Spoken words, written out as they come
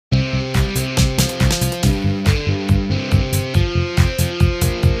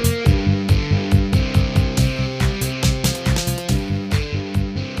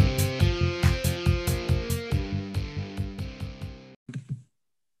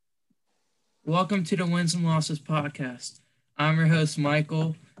Welcome to the Wins and Losses podcast. I'm your host,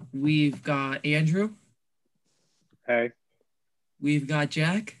 Michael. We've got Andrew. Hey. We've got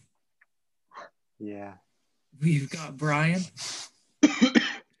Jack. Yeah. We've got Brian.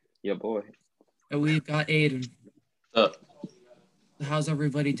 Yeah, boy. And we've got Aiden. Up. How's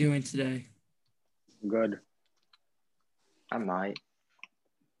everybody doing today? Good. I might.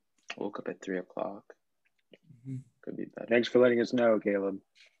 Woke up at 3 o'clock. Could be better. Thanks for letting us know, Caleb.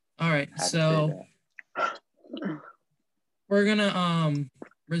 All right, Had to say so that. we're gonna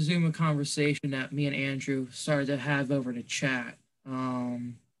resume a conversation that me and Andrew started to have over the chat.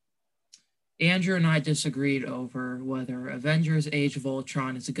 Andrew and I disagreed over whether Avengers: Age of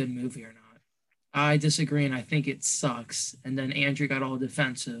Ultron is a good movie or not. I disagree, and I think it sucks. And then Andrew got all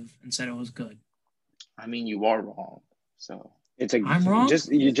defensive and said it was good. I mean, you are wrong. So I'm wrong? Just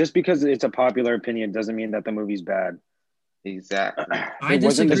because it's a popular opinion doesn't mean that the movie's bad. exactly. I It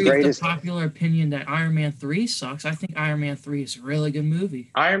wasn't the disagree with greatest. the popular opinion that Iron Man 3 sucks. I think Iron Man 3 is a really good movie.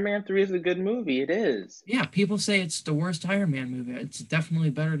 Iron Man 3 is a good movie. It is. Yeah, people say it's the worst Iron Man movie. It's definitely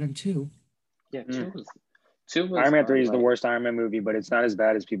better than 2. Yeah, Mm. two was Iron Man 3 is the alright. worst Iron Man movie, but it's not as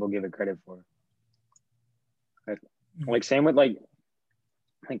bad as people give it credit for. Like same with like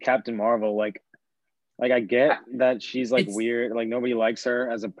Captain Marvel. Like I get that she's like It's- weird. Like nobody likes her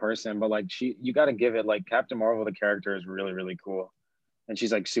as a person, but like you got to give it like Captain Marvel. The character is really really cool, and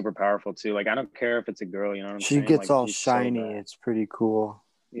she's like super powerful too. Like I don't care if it's a girl. You know what I'm She saying? gets Like, all she's so shiny. bad. It's pretty cool.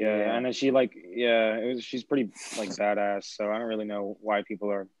 Yeah, and then she's pretty like badass. So I don't really know why people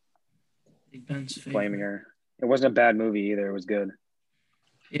are Big Ben's favorite. blaming her. It wasn't a bad movie either. It was good.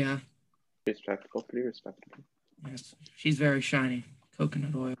 Yeah, Respectable, pretty respectable. yes. She's very shiny.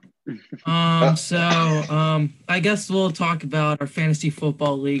 Coconut oil. I guess we'll talk about our fantasy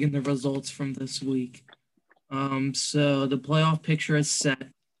football league and the results from this week. So the playoff picture is set.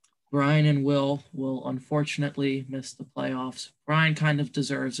 Brian and Will unfortunately miss the playoffs. Brian kind of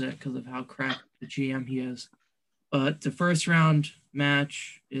deserves it because of how crap the GM he is. But the first round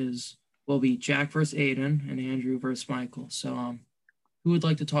match will be Jack versus Aiden and Andrew versus Michael. So who would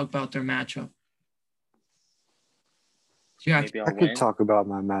like to talk about their matchup? Jack, Maybe I'll I win. could talk about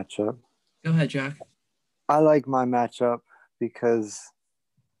my matchup. go ahead, Jack. I like my matchup because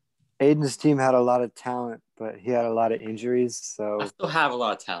Aiden's team had a lot of talent, but he had a lot of injuries. So I still have a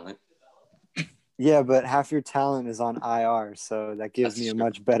lot of talent. yeah, but half your talent is on IR, so that gives That's me a true.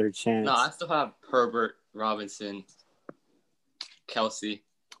 much better chance. No, I still have Herbert, Robinson, Kelsey.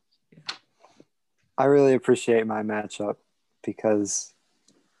 I really appreciate my matchup because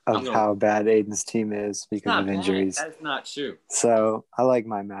I'm of gonna- how bad Aiden's team is It's because not of bad. injuries. That's not true. So I like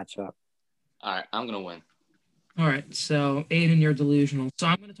my matchup. All right, I'm gonna win. All right, so Aiden, you're delusional. So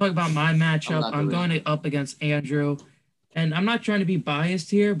I'm going to talk about my matchup. not I'm going delusional. up against Andrew, and I'm not trying to be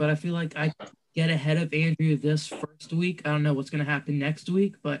biased here, but I feel like I get ahead of Andrew this first week. I don't know what's going to happen next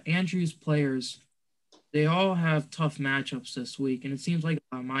week, but Andrew's players, they all have tough matchups this week, and it seems like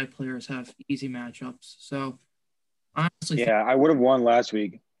my players have easy matchups. So honestly, Yeah, I would have won last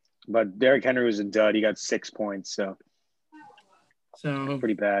week, but Derrick Henry was a dud. He got 6 points, so so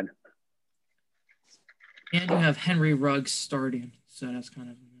pretty bad. and you have Henry Ruggs starting, so that's kind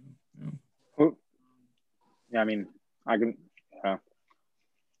of Yeah, I mean, I can.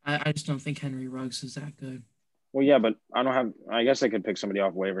 I just don't think Henry Ruggs is that good. Well, yeah, but I don't have. I guess I could pick somebody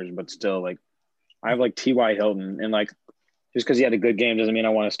off waivers, but still, like, I have like T.Y. Hilton, and like, just because he had a good game doesn't mean I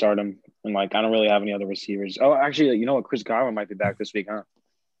want to start him. And like, I don't really have any other receivers. Oh, actually, you know what? Chris Godwin might be back this week, huh?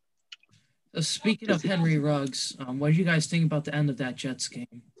 So speaking of Henry Ruggs, what did you guys think about the end of that Jets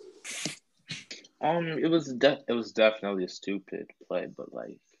game? It was definitely a stupid play, but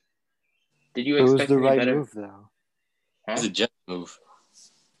like, did you It was expect the any right better? move, though, Huh? It's a jet move.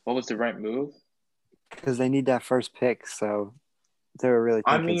 What was the right move? because they need that first pick. So they were really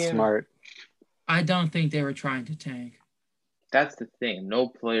I thinking mean- smart. I don't think they were trying to tank. That's the thing. No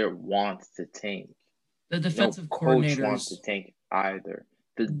player wants to tank. The No defensive coach coordinator wants to tank either.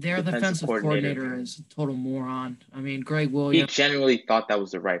 their defensive coordinator is a total moron. I mean, Greg Williams. He genuinely thought that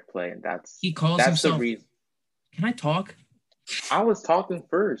was the right play, and He calls that's himself. the reason. Can I talk? I was talking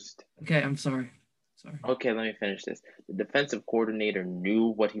first. Okay, I'm sorry. Sorry. Okay, let me finish this. The defensive coordinator knew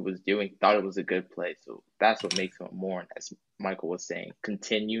what he was doing, thought it was a good play, so that's what makes him a moron, as Michael was saying.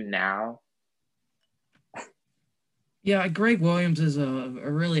 Continue now. Yeah, Greg Williams is a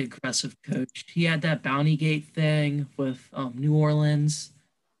really aggressive coach. He had that Bounty Gate thing with New Orleans,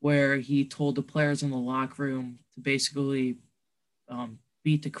 where he told the players in the locker room to basically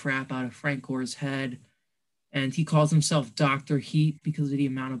beat the crap out of Frank Gore's head. And he calls himself Dr. Heat because of the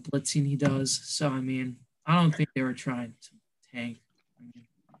amount of blitzing he does. So, I mean, I don't think they were trying to tank. I mean,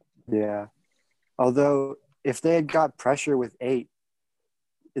 Yeah. Although if they had got pressure with 8,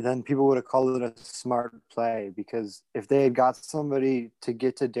 then people would have called it a smart play, because if they had got somebody to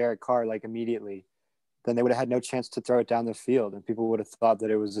get to Derek Carr like immediately, then they would have had no chance to throw it down the field, and people would have thought that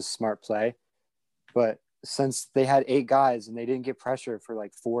it was a smart play. But since they had 8 guys and they didn't get pressure for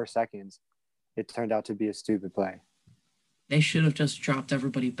like 4 seconds, it turned out to be a stupid play. They should have just dropped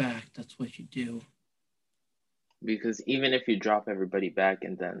everybody back. That's what you do. Because even if you drop everybody back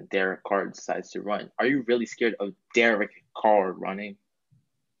and then Derek Carr decides to run, are you really scared of Derek Carr running?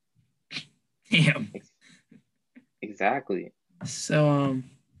 Damn. Exactly. So,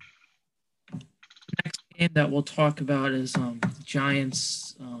 next game that we'll talk about is the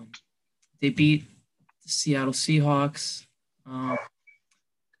Giants. They beat the Seattle Seahawks.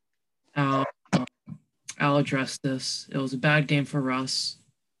 I'll address this. It was a bad game for Russ.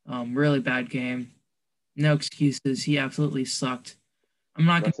 Really bad game. No excuses. He absolutely sucked. I'm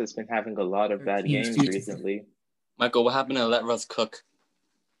not. Russ has been having a lot of bad games recently. Michael, what happened to let Russ cook?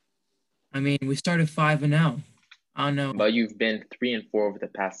 I mean, we started 5-0. I don't know. But you've been 3-4 over the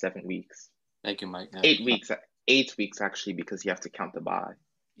past 7 weeks. Thank you, Mike. 8 weeks. 8 weeks actually, because you have to count the bye.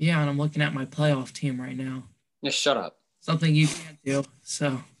 Yeah, and I'm looking at my playoff team right now. Yeah, shut up. Something you can't do.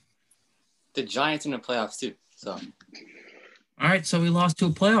 So. The Giants in the playoffs too. So. All right, so we lost to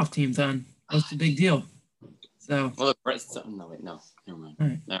a playoff team then. What's the big deal? So. Well, no. Never mind.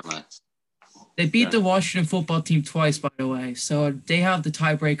 Right. Never mind. They beat the Washington football team twice, by the way. So they have the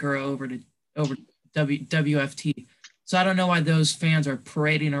tiebreaker over WFT. So I don't know why those fans are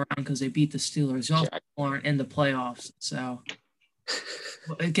parading around because they beat the Steelers. Y'all aren't in the playoffs. So,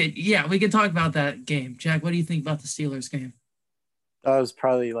 okay, yeah, we can talk about that game. Jack, what do you think about the Steelers game? That was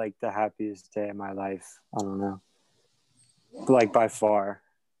probably like the happiest day of my life. I don't know. Like by far.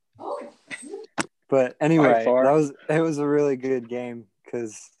 But anyway, it was a really good game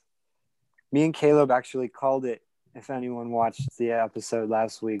because me and Caleb actually called it. If anyone watched the episode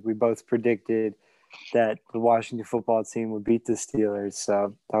last week, we both predicted that the Washington football team would beat the Steelers.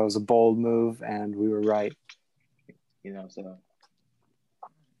 So that was a bold move, and we were right. So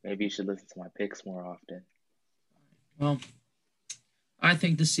maybe you should listen to my picks more often. Well, I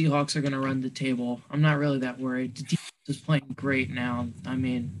think the Seahawks are going to run the table. I'm not really that worried. The defense is playing great now. I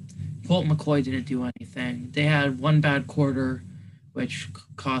mean, Colt McCoy didn't do anything. They had one bad quarter, which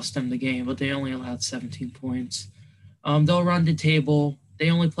cost them the game, but they only allowed 17 points. They'll run the table. They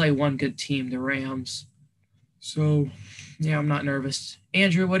only play one good team, the Rams. So, yeah, I'm not nervous.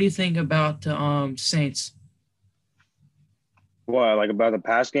 Andrew, what do you think about the Saints? What, like about the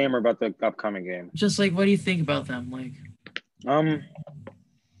past game or about the upcoming game? Just like, what do you think about them? Like,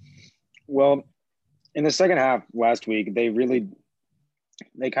 well, in the second half last week, they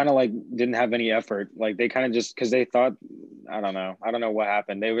kind of like didn't have any effort. Like they kind of just, because they thought, I don't know what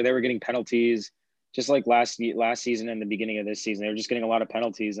happened. They were getting penalties, just like last season and the beginning of this season. They were just getting a lot of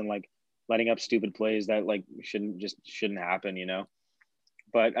penalties and like letting up stupid plays that like shouldn't happen,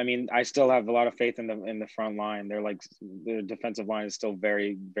 But I mean, I still have a lot of faith in the front line. They're like, the defensive line is still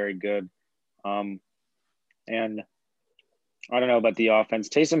very, very good. And I don't know about the offense.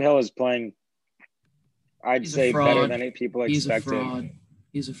 Taysom Hill is playing, I'd say, better than people expected.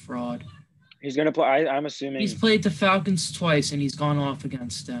 He's a fraud. He's going to play. I'm assuming he's played the Falcons twice and he's gone off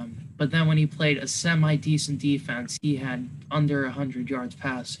against them. But then when he played a semi-decent defense, he had under 100 yards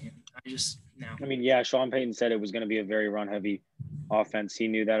passing. I mean, yeah, Sean Payton said it was going to be a very run-heavy offense. He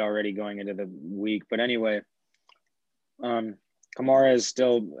knew that already going into the week. But anyway, Kamara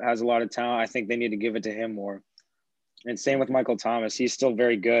still has a lot of talent. I think they need to give it to him more. And same with Michael Thomas. He's still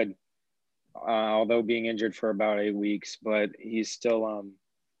very good, although being injured for about 8 weeks. But he's still,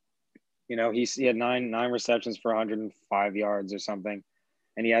 he had nine receptions for 105 yards or something.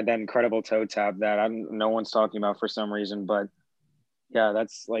 And he had that incredible toe tap that no one's talking about for some reason. But, yeah,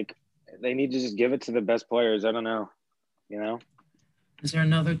 that's like they need to just give it to the best players. I don't know, Is there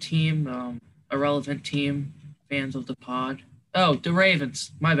another team, a relevant team, fans of the pod? Oh, the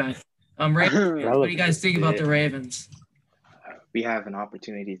Ravens. My bad. Ravens. What do you guys think about the Ravens? We have an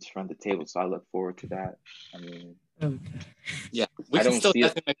opportunity to run the table, so I look forward to that. I mean, okay. Yeah, we can still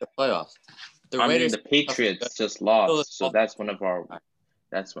definitely make the playoffs. The Patriots just lost, so that's one of our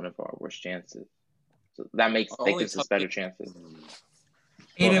worst chances. So that gives us better chances.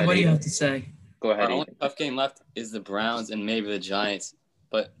 Aiden, what do you have to say? Go ahead. Our only tough game left is the Browns and maybe the Giants,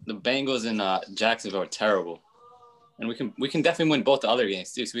 but the Bengals and Jacksonville are terrible, and we can definitely win both the other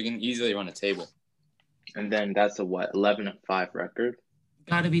games too, so we can easily run the table. And then that's a 11-5 record.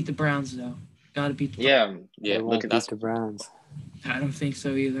 Got to beat the Browns though. Got to beat. Yeah. Look at the Browns. I don't think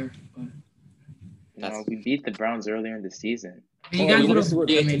so either. But we beat the Browns earlier in the season. you guys would have.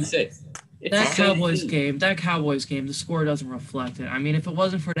 It's That so Cowboys deep. game, the score doesn't reflect it. I mean, if it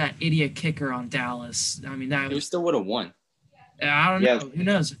wasn't for that idiot kicker on Dallas, I mean, We still would have won. I don't Yes. know. Who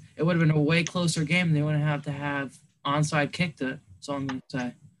knows? It would have been a way closer game. They wouldn't have to have onside kicked it. That's all I'm going to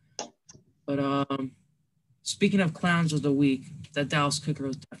say. But speaking of clowns of the week, that Dallas kicker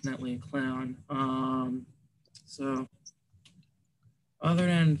was definitely a clown. So other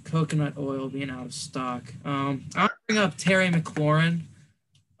than coconut oil being out of stock, I'll bring up Terry McLaurin.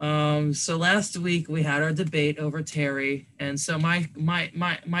 So last week we had our debate over Terry, and so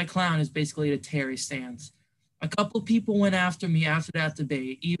my clown is basically the Terry stance. A couple people went after me after that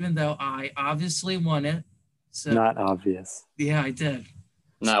debate, even though I obviously won it. So Not obvious. yeah, I did.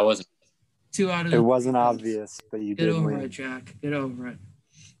 No, it wasn't. 2 out of It the wasn't 3 votes. obvious, but you Get did over win. it, Jack. Get over it.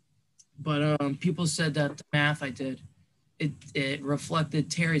 But people said that the math I did, it reflected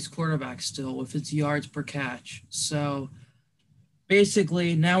Terry's quarterback still with its yards per catch. So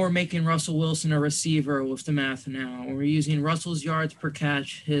basically, now we're making Russell Wilson a receiver with the math now. We're using Russell's yards per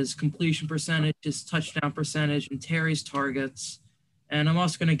catch, his completion percentage, his touchdown percentage, and Terry's targets. And I'm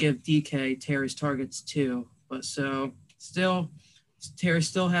also going to give DK Terry's targets too. But so still, Terry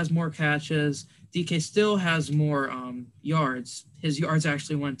still has more catches. DK still has more yards. His yards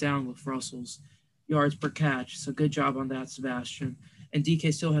actually went down with Russell's yards per catch. So good job on that, Sebastian. And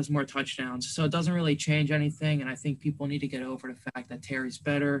DK still has more touchdowns. So it doesn't really change anything. And I think people need to get over the fact that Terry's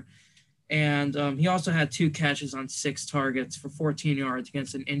better. And he also had 2 catches on 6 targets for 14 yards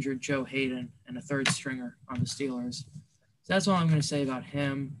against an injured Joe Hayden and a third stringer on the Steelers. So that's all I'm going to say about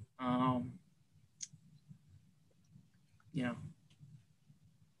him. You know,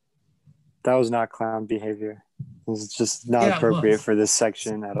 That was not clown behavior. It was just not Yeah, it appropriate was. for this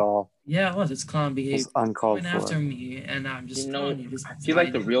section at all. yeah, it was. It's clown It behavior. was uncalled Going after for. me, and I'm just You know, telling you. This I feel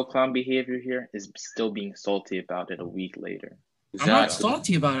like the real clown behavior here is still being salty about it a week later. I'm not Exactly.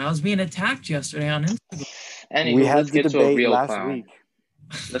 salty about it. I was being attacked yesterday on Instagram. Anywho, We had let's the get to a debate real last clown. week.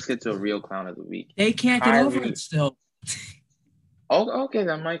 Let's get to a real clown of the week. They can't get over Kyrie. it still. Oh, okay,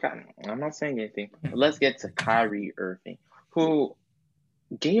 then Mike, I'm not saying anything. But let's get to Kyrie Irving, who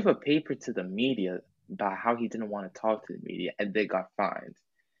gave a paper to the media about how he didn't want to talk to the media, and they got fined.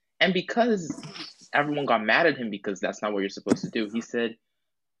 And because everyone got mad at him because that's not what you're supposed to do, he said,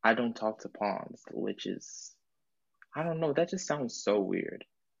 "I don't talk to pawns," which is, I don't know, that just sounds so weird.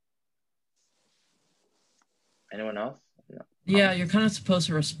 Anyone else? No. Yeah, you're kind of supposed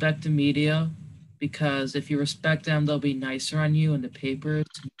to respect the media because if you respect them, they'll be nicer on you in the papers.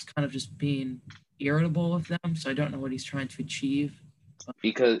 It's kind of just being irritable with them. So I don't know what he's trying to achieve.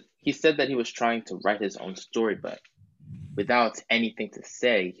 Because he said that he was trying to write his own story, but without anything to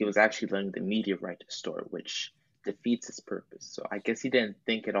say, he was actually letting the media write the story, which defeats his purpose. So I guess he didn't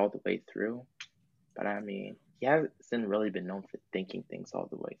think it all the way through. But I mean, he hasn't really been known for thinking things all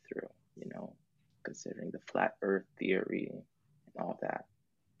the way through, considering the flat earth theory and all that.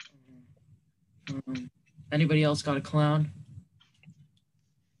 Anybody else got a clown?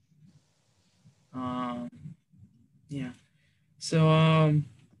 Yeah. So,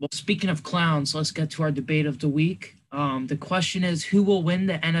 well, speaking of clowns, let's get to our debate of the week. The question is, who will win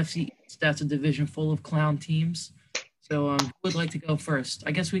the NFC East? That's a division full of clown teams. So, who would like to go first?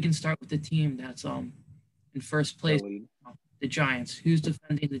 I guess we can start with the team that's in first place, the Giants. Who's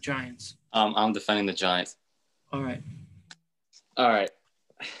defending the Giants? I'm defending the Giants. All right.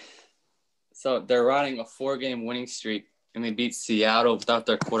 So they're riding a 4-game winning streak, and they beat Seattle without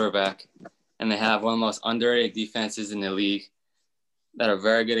their quarterback. And they have one of the most underrated defenses in the league that are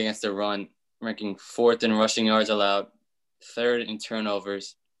very good against the run, ranking 4th in rushing yards allowed, 3rd in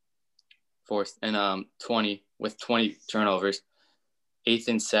turnovers, 4th and 20 turnovers, 8th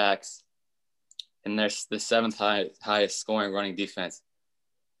in sacks, and they're the 7th highest scoring defense.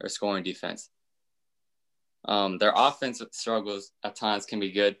 Their offense struggles at times can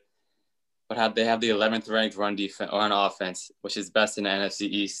be good, but they have the 11th ranked run offense, which is best in the NFC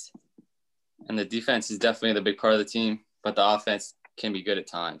East. And the defense is definitely the big part of the team, but the offense can be good at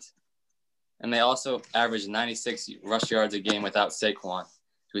times. And they also average 96 rush yards a game without Saquon,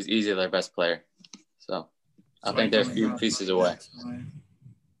 who is easily their best player. So I think they're a few pieces away.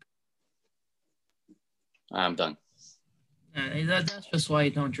 I'm done. That's just why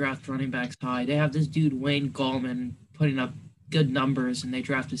you don't draft running backs high. They have this dude, Wayne Gallman, putting up good numbers, and they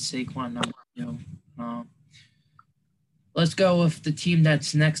drafted Saquon number 2. Let's go with the team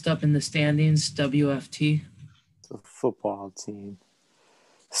that's next up in the standings, WFT. The football team.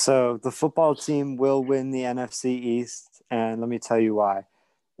 So the football team will win the NFC East, and let me tell you why.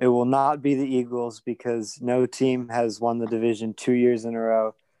 It will not be the Eagles because no team has won the division 2 years in a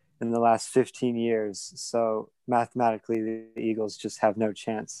row in the last 15 years. So mathematically, the Eagles just have no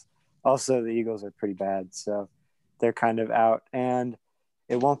chance Also, the Eagles are pretty bad, so they're kind of out. And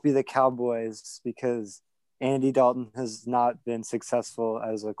it won't be the Cowboys because Andy Dalton has not been successful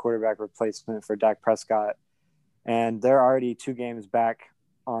as a quarterback replacement for Dak Prescott, and they're already 2 games back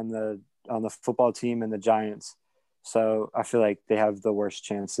on the football team and the Giants. So I feel like they have the worst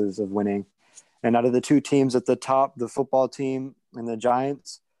chances of winning. And out of the 2 teams at the top, the football team and the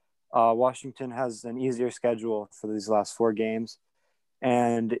Giants, Washington has an easier schedule for these last 4 games.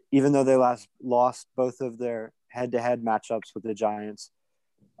 And even though they lost both of their head-to-head matchups with the Giants,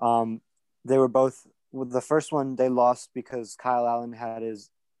 they were both the first one they lost because Kyle Allen had his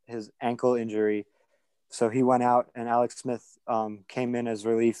ankle injury, so he went out, and Alex Smith came in as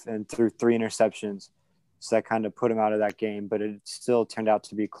relief and threw 3 interceptions, so that kind of put him out of that game. But it still turned out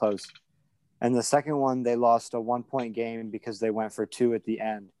to be close. And the second one, they lost a 1-point game because they went for 2 at the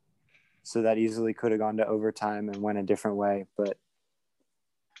end, so that easily could have gone to overtime and went a different way. But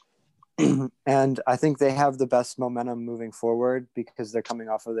and I think they have the best momentum moving forward because they're coming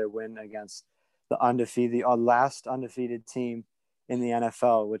off of their win against the last undefeated team in the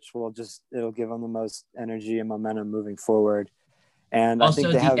NFL, which it'll give them the most energy and momentum moving forward. And Also, I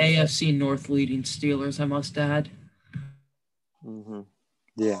think they have AFC North leading Steelers, I must add. Mm-hmm.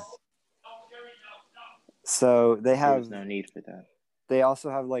 Yeah. So There's no need for that. They also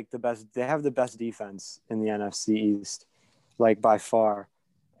have the best defense in the NFC East, like by far.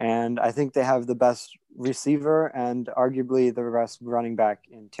 And I think they have the best receiver and arguably the best running back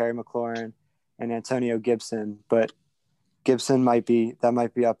in Terry McLaurin and Antonio Gibson. But Gibson might be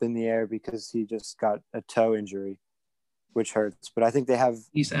up in the air because he just got a toe injury, which hurts. But I think they have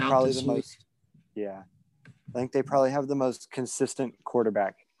He's out probably this the week. most. Yeah, I think they probably have the most consistent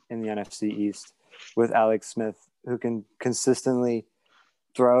quarterback in the NFC East with Alex Smith, who can consistently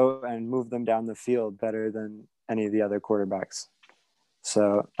throw and move them down the field better than any of the other quarterbacks.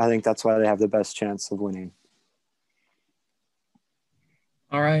 So I think that's why they have the best chance of winning.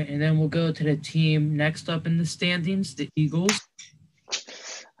 All right, and then we'll go to the team next up in the standings, the Eagles.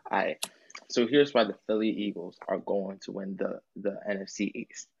 All right. So here's why the Philly Eagles are going to win the NFC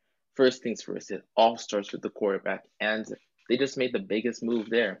East. First things first, it all starts with the quarterback, and they just made the biggest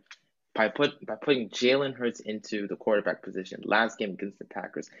move there by putting Jalen Hurts into the quarterback position last game against the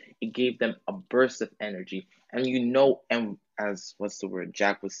Packers. It gave them a burst of energy, and and as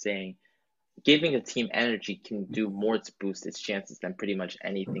Jack was saying, giving a team energy can do more to boost its chances than pretty much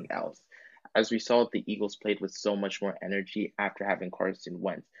anything else. As we saw, the Eagles played with so much more energy after having Carson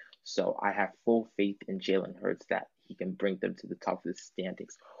Wentz. So I have full faith in Jalen Hurts that he can bring them to the top of the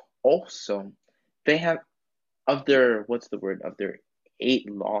standings. Also, they have of their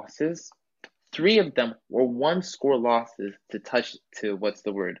 8 losses, 3 of them were 1-score losses to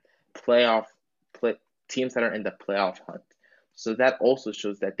playoff teams that are in the playoff hunt. So that also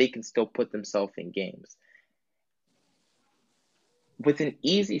shows that they can still put themselves in games. With an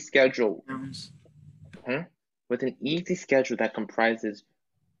easy schedule, that comprises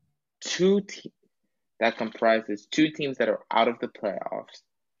 2 teams that are out of the playoffs,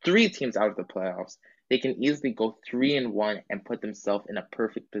 3 teams out of the playoffs, they can easily go 3-1 and put themselves in a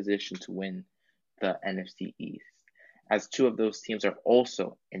perfect position to win the NFC East, as 2 of those teams are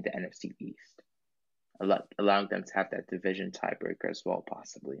also in the NFC East, allowing them to have that division tiebreaker as well,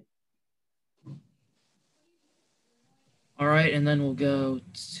 possibly. All right, and then we'll go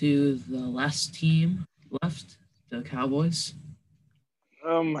to the last team left, the Cowboys.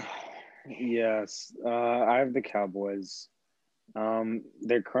 Yes, I have the Cowboys.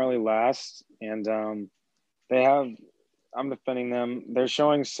 They're currently last, and I'm defending them. They're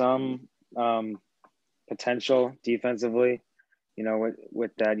showing some potential defensively,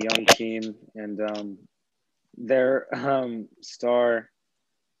 with that young team, and their star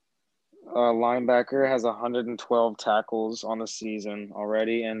linebacker has 112 tackles on the season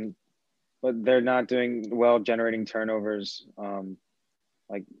already, but they're not doing well generating turnovers.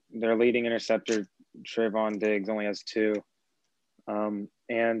 Like their leading interceptor, Trayvon Diggs, only has 2.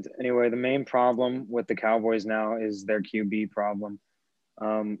 And anyway, the main problem with the Cowboys now is their QB problem.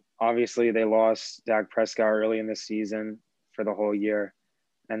 Obviously, they lost Dak Prescott early in the season for the whole year.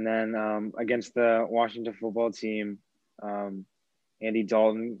 And then against the Washington football team, Andy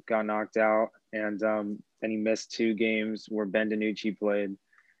Dalton got knocked out, and then he missed 2 games where Ben DiNucci played.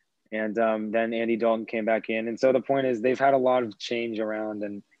 And then Andy Dalton came back in. And so the point is they've had a lot of change around,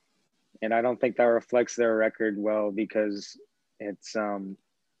 and I don't think that reflects their record well because it's hard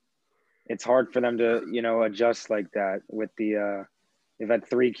for them to, adjust like that with they've had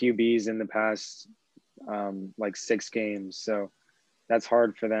 3 QBs in the past 6 games. So that's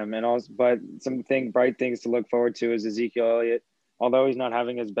hard for them. And also, but bright things to look forward to is Ezekiel Elliott although he's not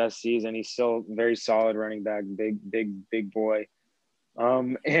having his best season, he's still very solid running back, big boy.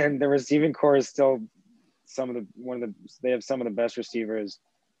 And the receiving core is still they have some of the best receivers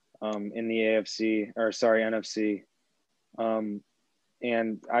in the NFC.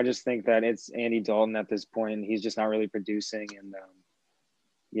 And I just think that it's Andy Dalton at this point. He's just not really producing, and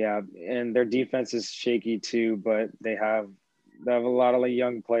and their defense is shaky too. But they have a lot of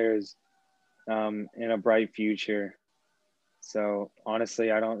young players in a bright future. So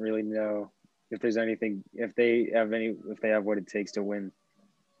honestly, I don't really know if they have what it takes to win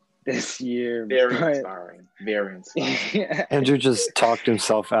this year. Very inspiring. Very inspiring. Yeah. Andrew just talked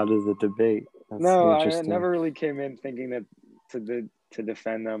himself out of the debate. That's No, I interesting. never really came in thinking that to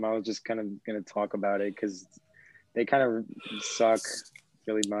defend them. I was just kind of going to talk about it because they kind of suck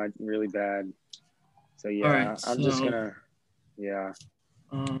really bad. So yeah, All right, I'm just gonna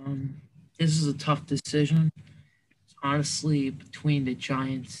This is a tough decision. It's honestly between the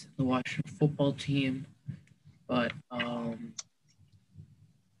Giants and the Washington football team, but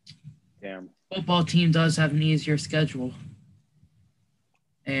damn. football team does have an easier schedule.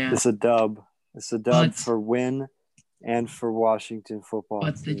 And It's a dub. It's a dub for win and for Washington football.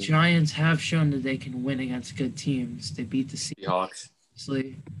 But the Giants have shown that they can win against good teams. They beat the Seahawks.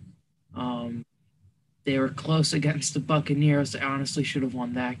 Obviously. They were close against the Buccaneers. They honestly should have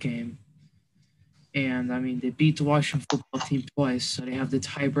won that game. And, I mean, they beat the Washington football team twice, so they have the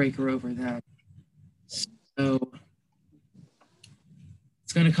tiebreaker over them. So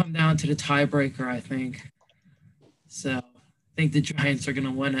it's going to come down to the tiebreaker, I think. So I think the Giants are going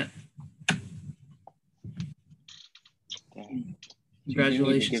to win it.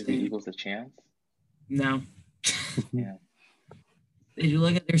 Congratulations, give the Eagles a chance? No. Yeah. Did you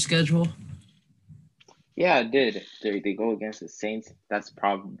look at their schedule? Yeah, I did. They go against the Saints. That's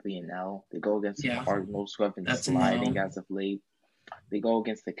probably an L. They go against the Cardinals, who have been sliding as of late. They go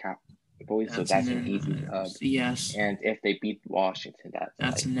against the Cowboys, so that's an easy dub. Yes. And if they beat Washington,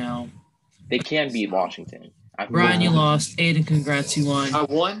 that's an L. They can beat Washington. Brian, you lost. Aiden, congrats, you won. I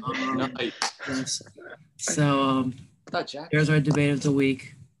won? Nice. So, there's our debate of the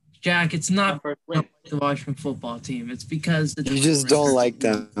week. Jack, it's not the Washington football team. It's because you just don't like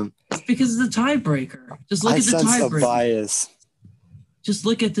them. It's because of the tiebreaker. Just look at the tiebreaker. I sense a bias. Just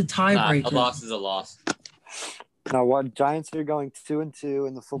look at the tiebreaker. A loss is a loss. Now, what Giants are going 2-2,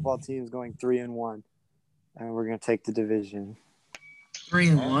 and the football team is going 3-1, and we're gonna take the division.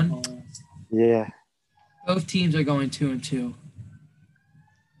 3-1. Yeah. Both teams are going 2-2.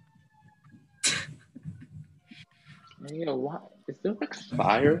 What? Is there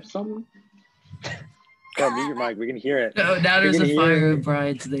fire or something? God, mute your mic. We can hear it. No, now there's a fire in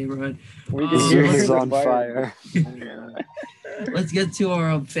Brian's neighborhood. We can hear Zoom is the on fire. Let's get to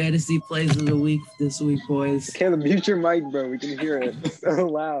our fantasy plays of the week this week, boys. Caleb, mute your mic, bro. We can hear it. It's so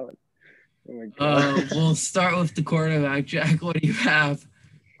loud. Oh my God. We'll start with the quarterback. Jack, what do you have?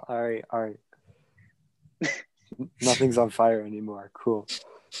 All right. Nothing's on fire anymore. Cool.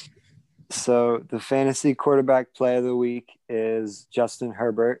 So the fantasy quarterback play of the week is Justin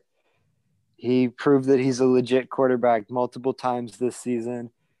Herbert. He proved that he's a legit quarterback multiple times this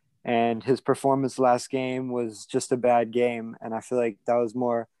season, and his performance last game was just a bad game. And I feel like that was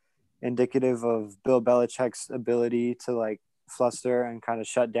more indicative of Bill Belichick's ability to fluster and kind of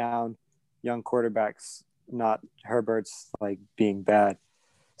shut down young quarterbacks, not Herbert's being bad.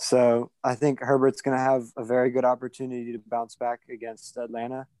 So I think Herbert's going to have a very good opportunity to bounce back against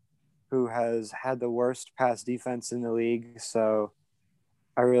Atlanta, who has had the worst pass defense in the league. So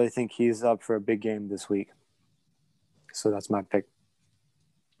I really think he's up for a big game this week. So that's my pick.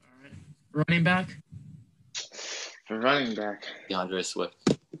 All right. Running back? For running back, DeAndre Swift.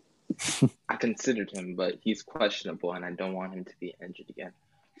 I considered him, but he's questionable, and I don't want him to be injured again.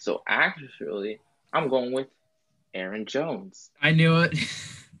 So actually, I'm going with Aaron Jones. I knew it.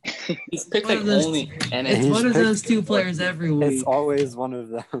 He's picked only, and it's one of those two players every week. It's always one of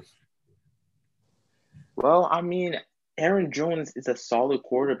them. Well, I mean, Aaron Jones is a solid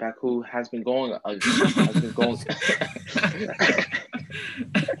quarterback who has been going a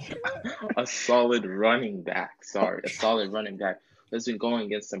solid running back. A solid running back has been going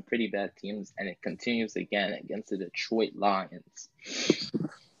against some pretty bad teams, and it continues again against the Detroit Lions.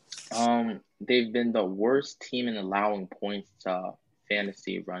 They've been the worst team in allowing points to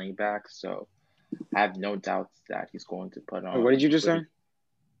fantasy running backs, so I have no doubts that he's going to put on. What did you just say?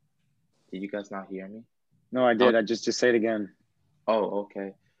 Did you guys not hear me? No, I did. I just say it again. Oh,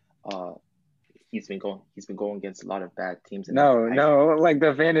 okay. He's been going against a lot of bad teams. No,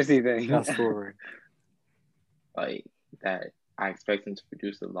 the fantasy thing. Fast forward. That I expect him to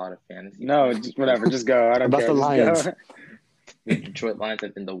produce a lot of fantasy. No, just whatever. Just go. I don't care. About the Lions. The Detroit Lions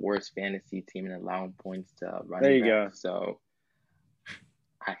have been the worst fantasy team in allowing points to There running you go. backs. So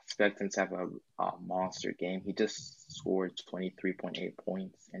I expect him to have a monster game. He just scored 23.8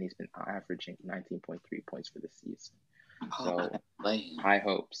 points, and he's been averaging 19.3 points for the season. So high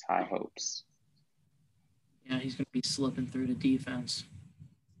hopes. Yeah, he's going to be slipping through the defense.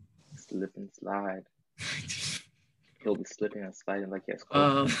 Slip and slide. He'll be slipping and sliding like he has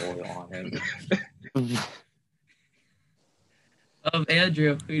coconut oil on him.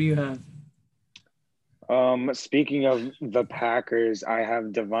 Andrew, who do you have? Speaking of the Packers, I have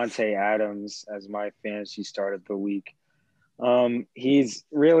Devontae Adams as my fantasy start of the week. He's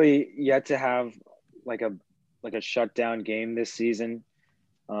really yet to have like a shutdown game this season.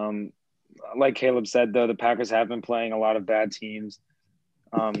 Like Caleb said, though, the Packers have been playing a lot of bad teams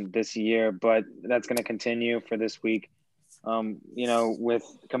this year, but that's going to continue for this week. With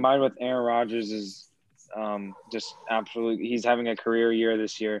combined with Aaron Rodgers is just absolutely, he's having a career year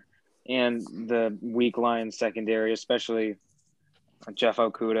this year, and the weak Lions secondary, especially Jeff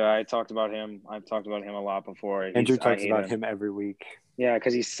Okudah. I've talked about him a lot before. Andrew talks about him every week. Yeah,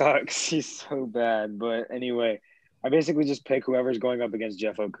 because he sucks. He's so bad. But anyway, I basically just pick whoever's going up against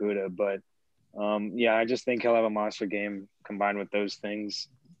Jeff Okudah. But I just think he'll have a monster game combined with those things.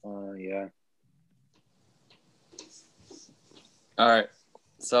 Yeah. All right.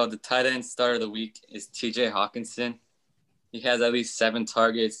 So the tight end start of the week is TJ Hawkinson. He has at least 7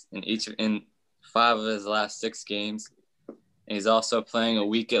 targets in 5 of his last 6 games. And he's also playing a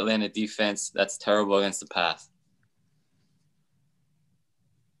weak Atlanta defense that's terrible against the pass.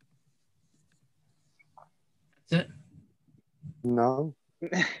 That's it? No.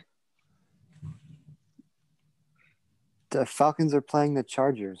 The Falcons are playing the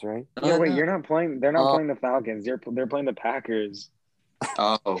Chargers, right? Yeah, wait, you're not playing. They're not playing the Falcons. They're playing the Packers.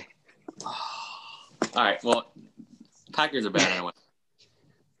 Oh. All right. Well, Packers are bad anyway.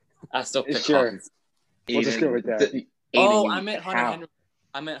 I still pick Hawkins. We'll just go with that. I meant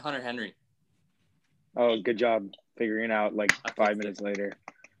Hunter Henry. Oh, good job figuring out like 5 minutes later.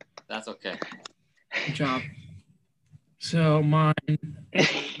 That's okay. Good job. So my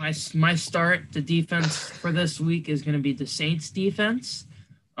start, the defense for this week is going to be the Saints defense.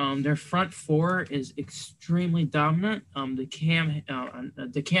 Their front 4 is extremely dominant. The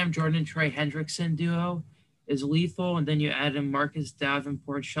Cam Jordan and Trey Hendrickson duo is lethal, and then you add in Marcus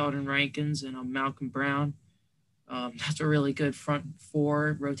Davenport, Sheldon Rankins, and Malcolm Brown. That's a really good front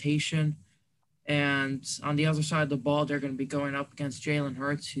 4 rotation. And on the other side of the ball, they're going to be going up against Jalen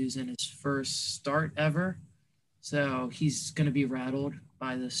Hurts, who's in his first start ever. So he's going to be rattled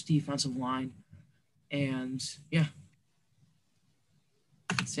by this defensive line. And, yeah.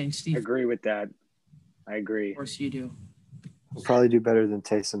 Saints defense. I agree with that. I agree. Of course you do. We'll probably do better than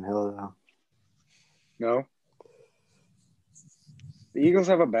Taysom Hill, though. No? The Eagles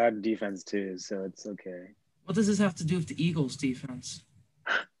have a bad defense, too, so it's okay. What does this have to do with the Eagles' defense?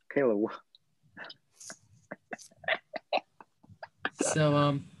 Caleb.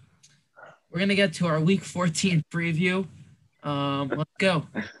 So, we're going to get to our Week 14 preview. Let's go.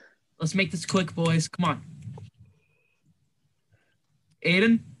 Let's make this quick, boys. Come on.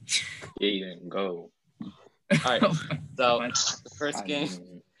 Aiden, go. All right. So the first game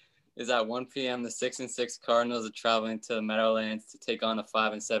is at 1 p.m. The 6-6 Cardinals are traveling to the Meadowlands to take on the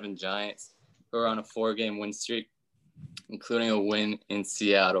 5-7 Giants, who are on a 4-game win streak, including a win in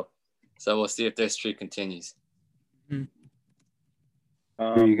Seattle. So we'll see if their streak continues. Who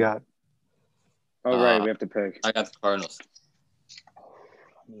you got? Right, we have to pick. I got the Cardinals.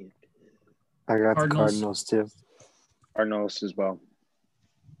 I got the Cardinals too. Cardinals as well.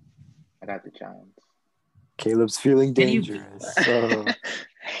 I got the Giants. Caleb's feeling dangerous. All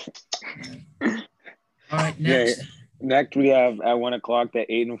right, next. Yeah, next we have at 1 o'clock the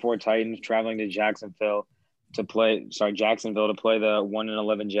 8-4 Titans traveling to Jacksonville to play the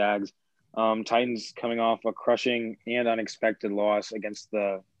 1-11 Jags. Titans coming off a crushing and unexpected loss against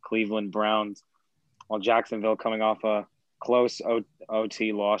the Cleveland Browns, while Jacksonville coming off a close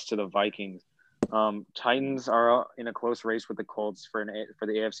OT loss to the Vikings. Titans are in a close race with the Colts for the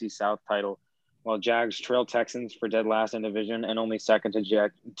AFC South title, while Jags trail Texans for dead last in division and only second to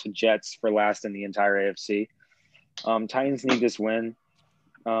Jets for last in the entire AFC. Titans need this win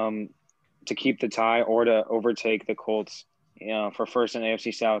to keep the tie or to overtake the Colts for first in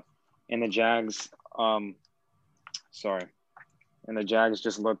AFC South. And the Jags,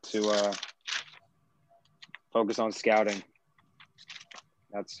 just look to focus on scouting.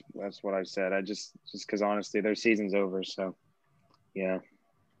 That's what I said. I just because honestly, their season's over. So, yeah.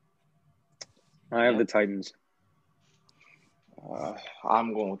 I have the Titans.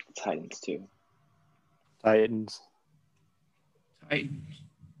 I'm going with the Titans too. Titans. Titans.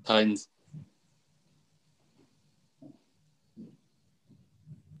 Titans.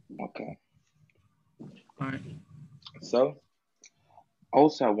 Okay. All right. So,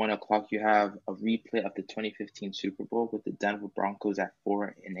 also at 1 o'clock, you have a replay of the 2015 Super Bowl with the Denver Broncos at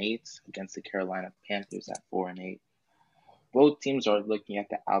 4-8 against the Carolina Panthers at 4-8. Both teams are looking at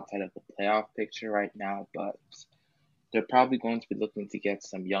the outside of the playoff picture right now, but they're probably going to be looking to get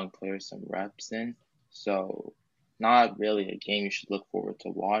some young players some reps in. So, not really a game you should look forward to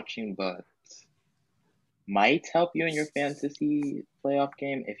watching, but might help you in your fantasy playoff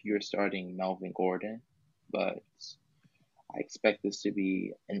game if you're starting Melvin Gordon. But I expect this to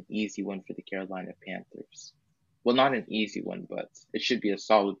be an easy one for the Carolina Panthers. Well, not an easy one, but it should be a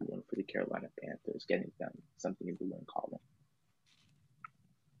solid one for the Carolina Panthers, getting them something in the win column.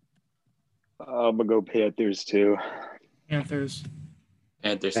 I'm gonna go Panthers too. Panthers.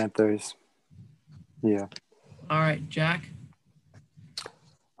 Panthers. Yeah. All right, Jack.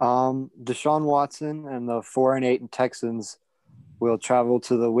 Deshaun Watson and the 4-8 Texans will travel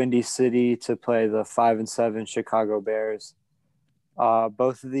to the Windy City to play the 5-7 Chicago Bears.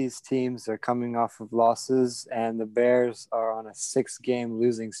 Both of these teams are coming off of losses, and the Bears are on a 6-game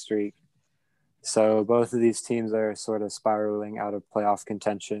losing streak. So both of these teams are sort of spiraling out of playoff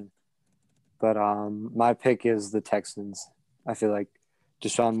contention. But my pick is the Texans. I feel like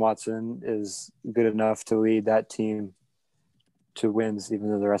Deshaun Watson is good enough to lead that team to wins,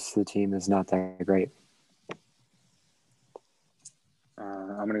 even though the rest of the team is not that great.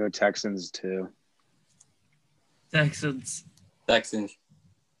 I'm gonna go Texans too. Texans. Texans.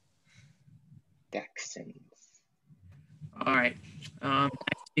 All right.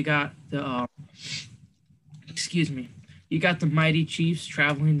 You got the You got the mighty Chiefs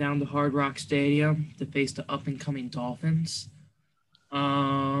traveling down to Hard Rock Stadium to face the up-and-coming Dolphins. This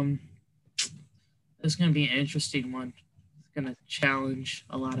is going to be an interesting one. It's going to challenge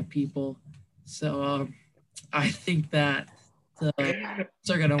a lot of people. So I think that the Chiefs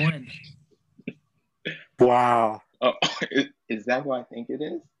are going to win. Wow. Oh, is that what I think it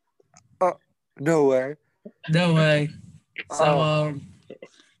is? No way. No way. So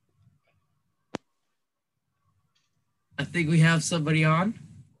I think we have somebody on.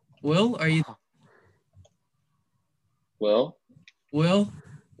 Will, are you? Will?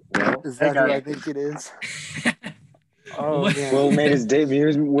 Is that who I think it is? Oh, Will- man. Will made his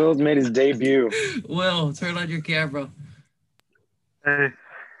debut. Will's made his debut. Will, turn on your camera. Hey,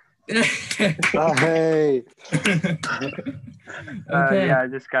 Hey. Okay. yeah, I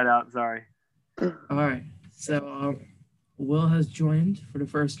just got out. Sorry. All right. So Will has joined for the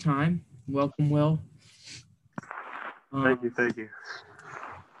first time. Welcome, Will. Thank you.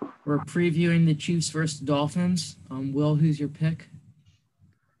 We're previewing the Chiefs versus Dolphins. Will, who's your pick?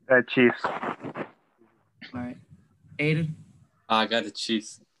 Chiefs. All right. Aiden? I got the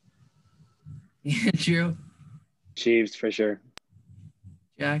Chiefs. Andrew? Chiefs for sure.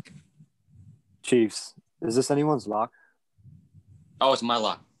 Jack? Chiefs. Is this anyone's lock? Oh, it's my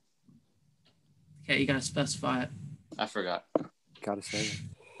lock. Okay, you got to specify it. I forgot. Gotta say it.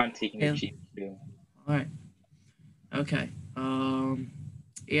 I'm taking the Chiefs too. All right. Okay.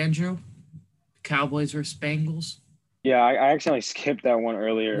 Andrew? Cowboys versus Bengals? Yeah, I accidentally skipped that one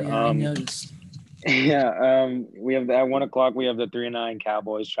earlier. Yeah, I noticed. Yeah, we have at 1 o'clock. We have the 3-9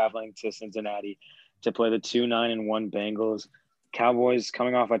 Cowboys traveling to Cincinnati to play the 2-9-1 Bengals. Cowboys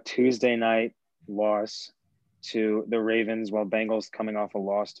coming off a Tuesday night loss to the Ravens, while Bengals coming off a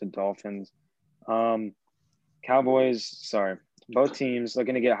loss to Dolphins. Both teams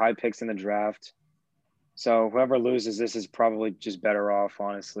looking to get high picks in the draft. So whoever loses this is probably just better off,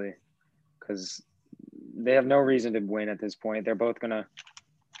 honestly, because they have no reason to win at this point. They're both gonna.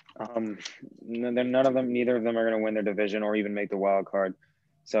 Neither of them are gonna win their division or even make the wild card.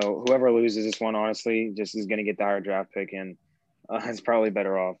 So whoever loses this one, honestly, just is gonna get the higher draft pick, and it's probably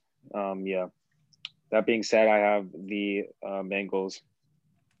better off. Yeah. That being said, I have the Bengals.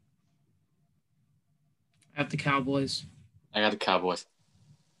 I have the Cowboys. I got the Cowboys.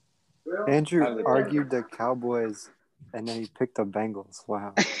 Andrew I would- argued the Cowboys, and then he picked the Bengals.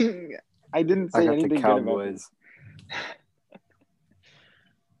 Wow. I didn't I say got anything the good about them. Cowboys.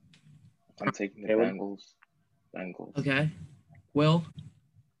 I'm taking the Caleb? Bengals. Okay. Will?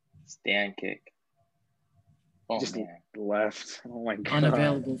 Stand kick. Oh, Just man. left. Oh my god.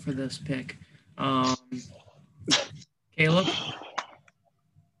 Unavailable for this pick. Caleb?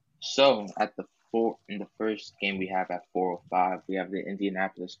 So in the first game we have at 4:05, we have the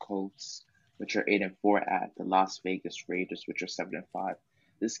Indianapolis Colts, which are 8-4, at the Las Vegas Raiders, which are 7-5.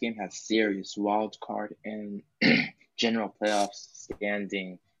 This game has serious wild card and general playoff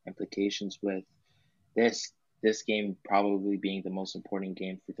standing implications with this This game probably being the most important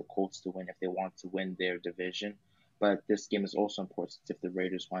game for the Colts to win if they want to win their division. But this game is also important if the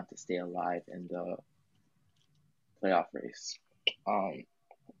Raiders want to stay alive in the playoff race. Um,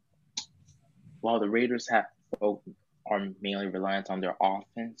 while the Raiders are mainly reliant on their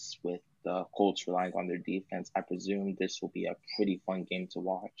offense, with the Colts relying on their defense, I presume this will be a pretty fun game to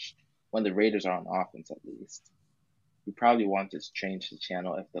watch when the Raiders are on offense, at least. You probably want to change the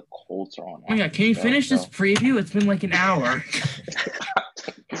channel if the Colts are on. Oh my God, can you finish this preview? It's been like an hour.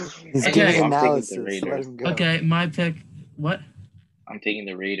 He's Okay. giving I'm analysis. taking the Let Raiders. him go. Okay, my pick. What? I'm taking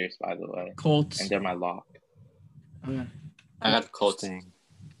the Raiders, by the way, Colts. and they're my lock. Okay. I got the Colts. Interesting.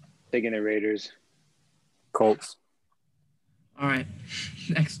 Taking the Raiders. Colts. All right.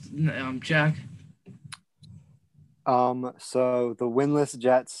 Next, Jack. So the winless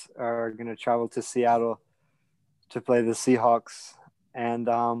Jets are going to travel to Seattle to play the Seahawks, and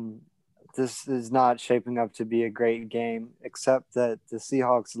this is not shaping up to be a great game, except that the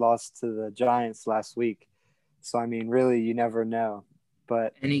Seahawks lost to the Giants last week. So I mean, really, you never know.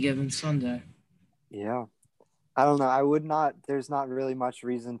 But Any given Sunday. yeah, I don't know. I would not. There's not really much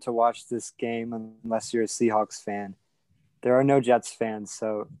reason to watch this game unless you're a Seahawks fan. There are no Jets fans,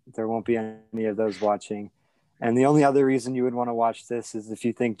 so there won't be any of those watching. And the only other reason you would want to watch this is if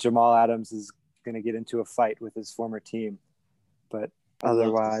you think Jamal Adams is going to get into a fight with his former team. But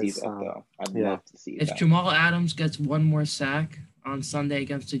otherwise, I'd yeah. love to see If that. Jamal Adams gets one more sack on Sunday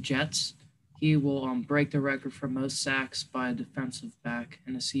against the Jets, he will break the record for most sacks by a defensive back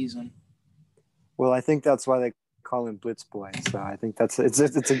in a season. well, I think that's why they call him Blitz Boy. So I think it's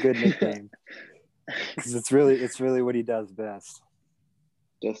a good nickname because it's really what he does best.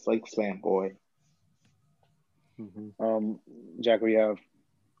 Just like Slam Boy. Mm-hmm. Jack, what do you have?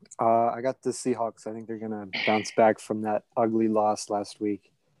 I got the Seahawks. I think they're gonna bounce back from that ugly loss last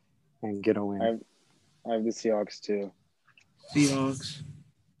week and get a win. I have the Seahawks too. Seahawks.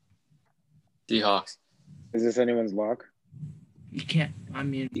 Seahawks. Is this anyone's lock? You can't. I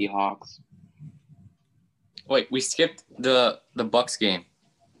mean, Seahawks. Wait, we skipped the Bucks game.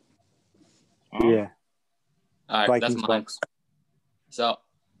 Yeah, All right, that's Vikings mine. Bucks. So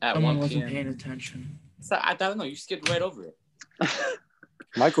at someone 1 wasn't p.m. paying attention. So I don't know. You skipped right over it.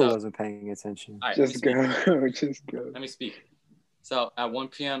 Michael So- wasn't paying attention. All right, Just go. Just go. Let me speak. So at 1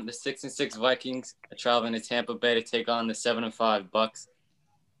 p.m., the 6-6 Vikings are traveling to Tampa Bay to take on the 7-5 Bucks,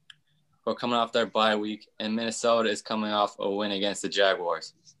 who are coming off their bye week, and Minnesota is coming off a win against the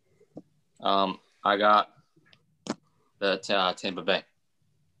Jaguars. I got the Tampa Bay.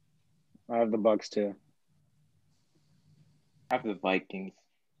 I have the Bucks too. I have the Vikings.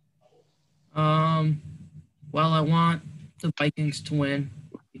 Well, I want the Vikings to win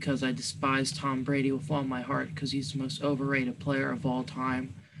because I despise Tom Brady with all my heart because he's the most overrated player of all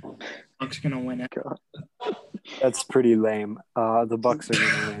time. Bucks are gonna win it. That's pretty lame. The Bucks are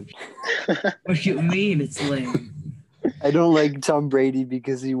gonna win. What do you mean it's lame? I don't like Tom Brady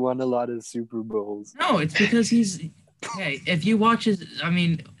because he won a lot of Super Bowls. No, it's because he's hey. If you watch his, I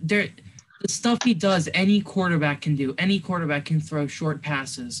mean, the stuff he does, any quarterback can do. Any quarterback can throw short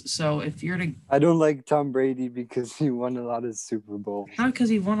passes. So if you're to I don't like Tom Brady because he won a lot of Super Bowls. not because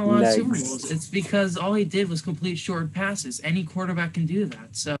he won a lot of Super Next. Bowls, it's because all he did was complete short passes. Any quarterback can do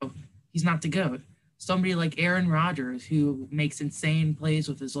that. So he's not the GOAT. Somebody like Aaron Rodgers, who makes insane plays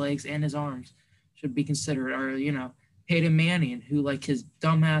with his legs and his arms, should be considered. Or, Peyton Manning, who, like, his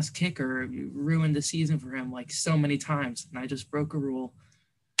dumbass kicker ruined the season for him, like, so many times. And I just broke a rule.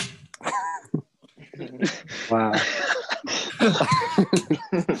 Wow.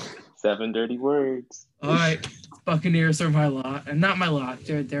 7 dirty words. All right. Buccaneers are my lot. And not my lot.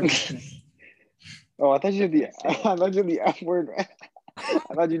 They're Oh, I thought you had the F word. I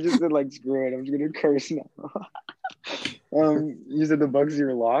thought you just said like screw it. I'm just gonna curse now. You said the Bucks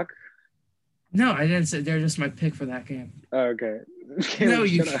your lock. No, I didn't say they're just my pick for that game. Oh, okay. No,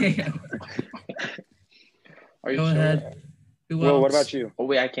 you Shut up. can't. Are you Go sure? ahead. Who Well, else? what about you? Oh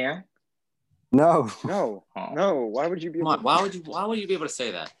wait, I can. No. No, Oh. no. Why would you be? Come on, why would you be able to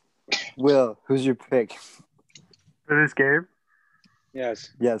say that? Will, who's your pick? For this game? Yes.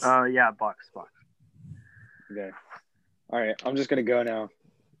 Yes. Yeah, Bucks. Okay. All right. I'm just gonna go now,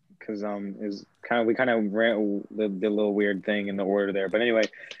 because we kind of ran the little weird thing in the order there. But anyway,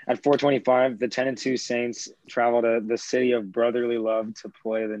 at 4:25, the 10-2 Saints travel to the city of brotherly love to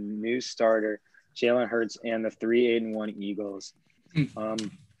play the new starter Jalen Hurts and the 3-8-1 Eagles.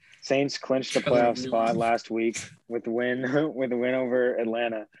 Saints clinched the playoff spot last week with the win over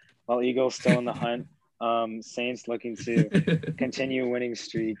Atlanta, while Eagles still in the hunt. Saints looking to continue winning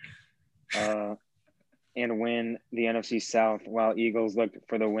streak and win the NFC South, while Eagles looked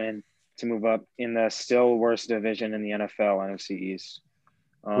for the win to move up in the still worst division in the NFL, NFC East.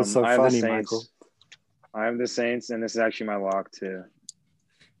 What's so I have the funny, Saints. Michael? I have the Saints, and this is actually my lock too.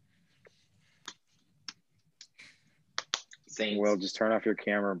 Saints. Will, just turn off your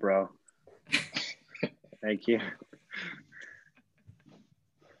camera, bro. Thank you.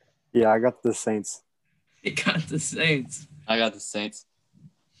 Yeah, I got the Saints. He got the Saints. I got the Saints.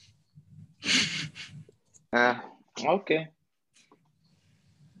 Okay.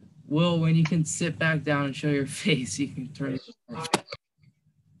 Will, when you can sit back down and show your face, you can turn it off.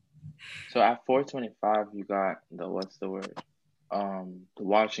 So at 425, you got the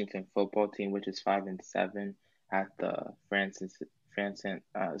Washington football team, which is 5-7, at the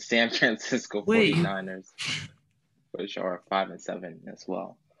San Francisco Wait. 49ers, which are 5-7 as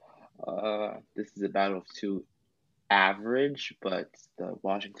well. This is a battle of two average, but the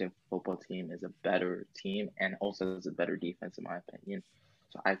Washington football team is a better team and also has a better defense, in my opinion.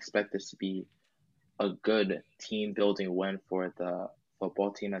 So I expect this to be a good team building win for the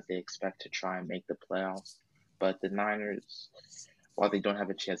football team, as they expect to try and make the playoffs. But the Niners, while they don't have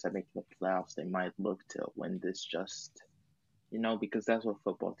a chance at making the playoffs, they might look to win this just, because that's what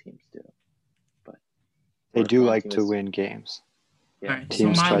football teams do. But They do one like team to is- win games. Yeah. All right,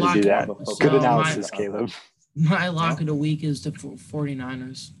 Teams so my try to do lock- that. so Good my- analysis, Caleb. My lock of the week is the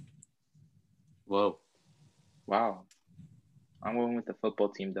 49ers. Whoa. Wow. I'm going with the football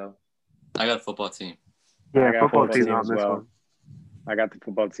team, though. I got a football team. Yeah, I got football football team's team on as this well. one. I got the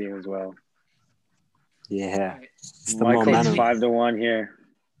football team as well. Yeah. Right. It's the Michael's momentum. 5-1 here.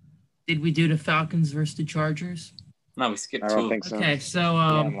 Did we do the Falcons versus the Chargers? No, we skipped I don't two. think so. Okay, so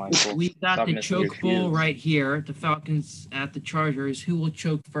Yeah, Michael. we got Stop the missing your choke bowl cues. right here. The Falcons at the Chargers. Who will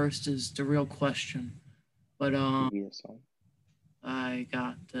choke first is the real question. But Yeah, so. I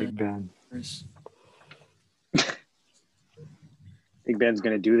got the Big Ben. Chargers. Big Ben's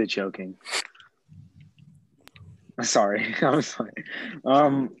gonna do the choking. Sorry, I'm sorry.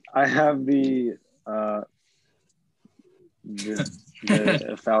 I have the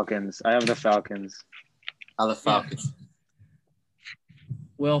Falcons. I have the Falcons. How the Falcons.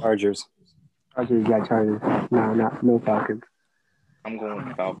 Will, Chargers. Chargers, yeah, Chargers. No Falcons. I'm going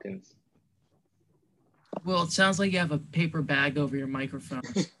with Falcons. Will, it sounds like you have a paper bag over your microphone.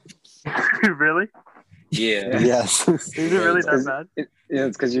 Really? Yeah. Yes. Is it really that bad? Yeah,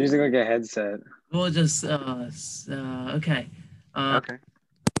 it's because you're using like a headset. We'll just okay. Okay.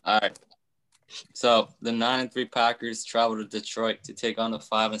 All right. So the 9-3 Packers travel to Detroit to take on the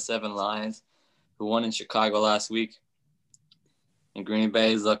 5-7 Lions, who won in Chicago last week. And Green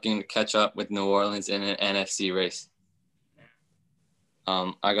Bay is looking to catch up with New Orleans in an NFC race.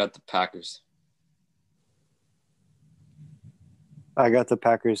 I got the Packers. I got the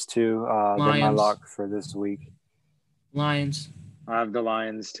Packers too. They're my Lions. lock for this week. Lions. I have the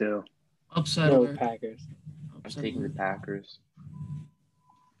Lions too. Upset No alert. Packers. I'm Upset taking the alert. Packers.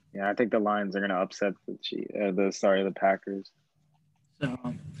 Yeah, I think the Lions are gonna upset the Packers. So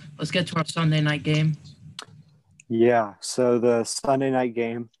let's get to our Sunday night game. Yeah. So the Sunday night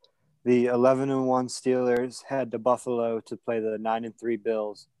game, the 11-1 Steelers head to Buffalo to play the 9-3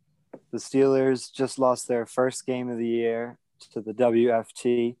 Bills. The Steelers just lost their first game of the year to the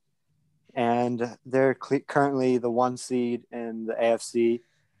WFT, and they're currently the 1 seed in the AFC,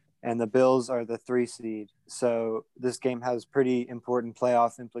 and the Bills are the 3 seed. So this game has pretty important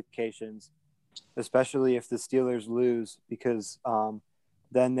playoff implications, especially if the Steelers lose, because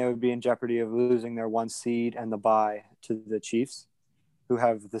then they would be in jeopardy of losing their 1 seed and the bye to the Chiefs, who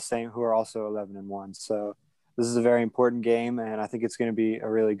are also 11-1. So this is a very important game, and I think it's going to be a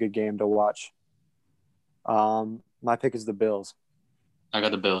really good game to watch. My pick is the Bills. I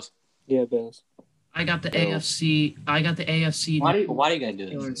got the Bills. Yeah, Bills. I got the Bills. AFC. I got the AFC. Why are you gonna do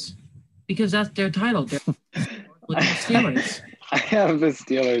this? Steelers. Because that's their title. They're the Steelers. I have the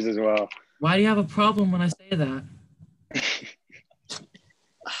Steelers as well. Why do you have a problem when I say that?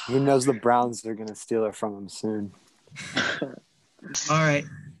 He knows the Browns are going to steal it from him soon. All right,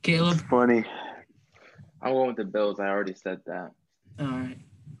 Caleb. Funny. I'm going with the Bills. I already said that. All right,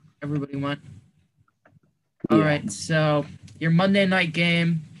 everybody went. All right, so your Monday night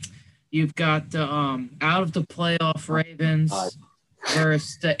game, you've got the out of the playoff Ravens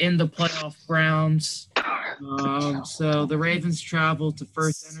versus the in the playoff Browns. So the Ravens travel to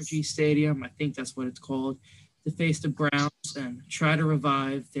First Energy Stadium, I think that's what it's called, to face the Browns and try to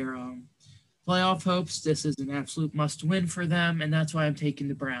revive their playoff hopes. This is an absolute must-win for them, and that's why I'm taking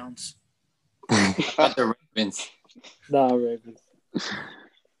the Browns. I got the Ravens. No, Ravens.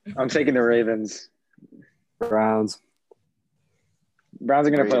 I'm taking the Ravens. Browns. Browns are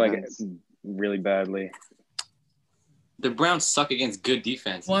gonna play like Ravens. really badly. The Browns suck against good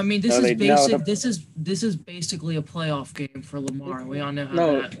defense. Well, I mean, No, this is basically a playoff game for Lamar. We all know how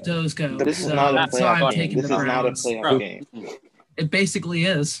No, those go. This is So, not a so I'm playoff taking game. This the is not a Browns. playoff game. It basically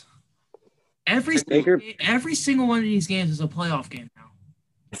is. Every single one of these games is a playoff game now.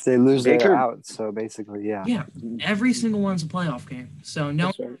 If they lose, Baker- they're out. So basically, yeah. Yeah, every single one's a playoff game. So no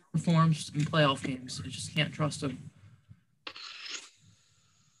That's one right. performs in playoff games. You just can't trust them.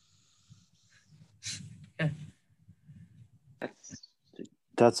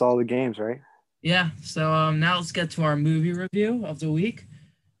 That's all the games, right? Yeah. So now let's get to our movie review of the week.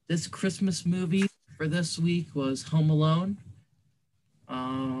 This Christmas movie for this week was Home Alone.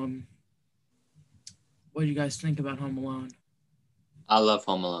 What do you guys think about Home Alone? I love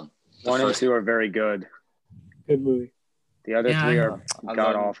Home Alone. The 1 and first- 2 are very good. Good movie. The other Yeah, 3 are I god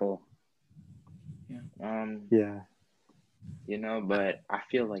love it. awful. Yeah. You know, but I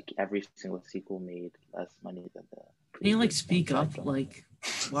feel like every single sequel made less money than the. Can you like previous speak ones. up? Like,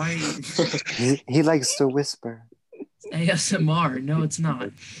 why are you He likes to whisper. ASMR? No, it's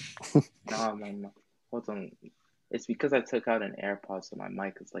not. No. Hold on. It's because I took out an AirPod, so my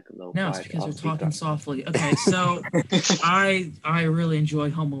mic is like a little. No, it's wide. because I'll you're speak talking up. softly. Okay, so I really enjoy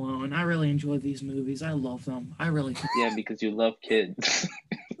Home Alone. I really enjoy these movies. I love them. I really. Yeah, because you love kids.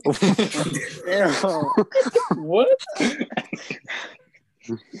 What?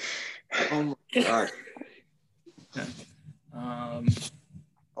 Oh my god.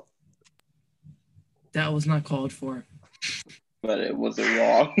 That was not called for. But it wasn't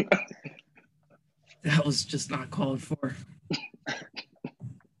wrong. That was just not called for.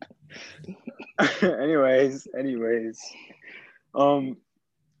 anyways, the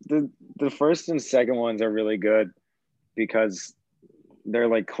first and second ones are really good because they're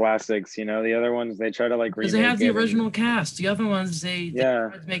like classics. You know, the other ones they try to like Because remake they have the it and- original cast. The other ones, they Yeah.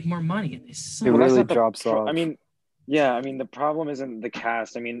 try to make more money. And they suck. It Well, that's really not the drops off. I mean, yeah, I mean the problem isn't the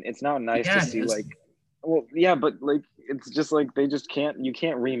cast. I mean, it's not nice Yeah, to it see is. like, well, yeah, but like it's just like you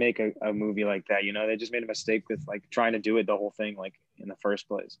can't remake a movie like that. You know, they just made a mistake with like trying to do it the whole thing like in the first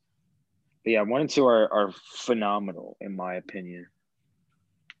place. But yeah, 1 and 2 are phenomenal in my opinion.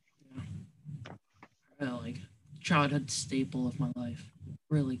 Like childhood staple of my life.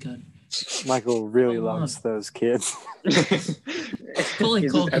 Really good. Michael really Come on. loves those kids. Macaulay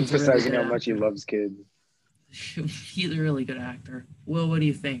He's just Culkin's a really emphasizing good how much he actor. loves kids. He's a really good actor. Will, what do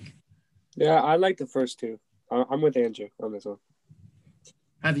you think? Yeah, I like the first two. I'm with Andrew on this one.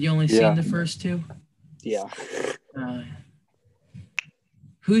 Have you only Yeah. seen the first two? Yeah.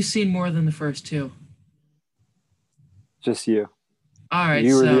 Who's seen more than the first two? Just you. All right,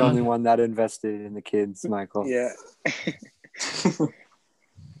 You were so the only one that invested in the kids, Michael. Yeah.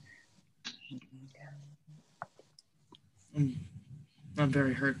 I'm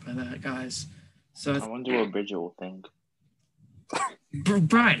very hurt by that, guys. So, I wonder what Bridget will think.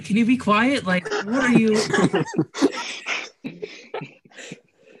 Brian, can you be quiet? Like, what are you?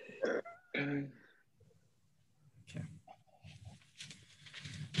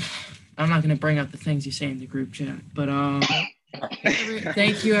 I'm not going to bring up the things you say in the group chat, but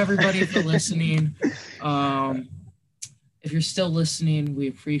thank you everybody for listening. If you're still listening, we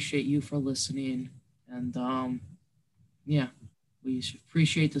appreciate you for listening, and yeah, we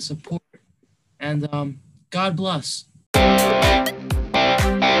appreciate the support, and God bless.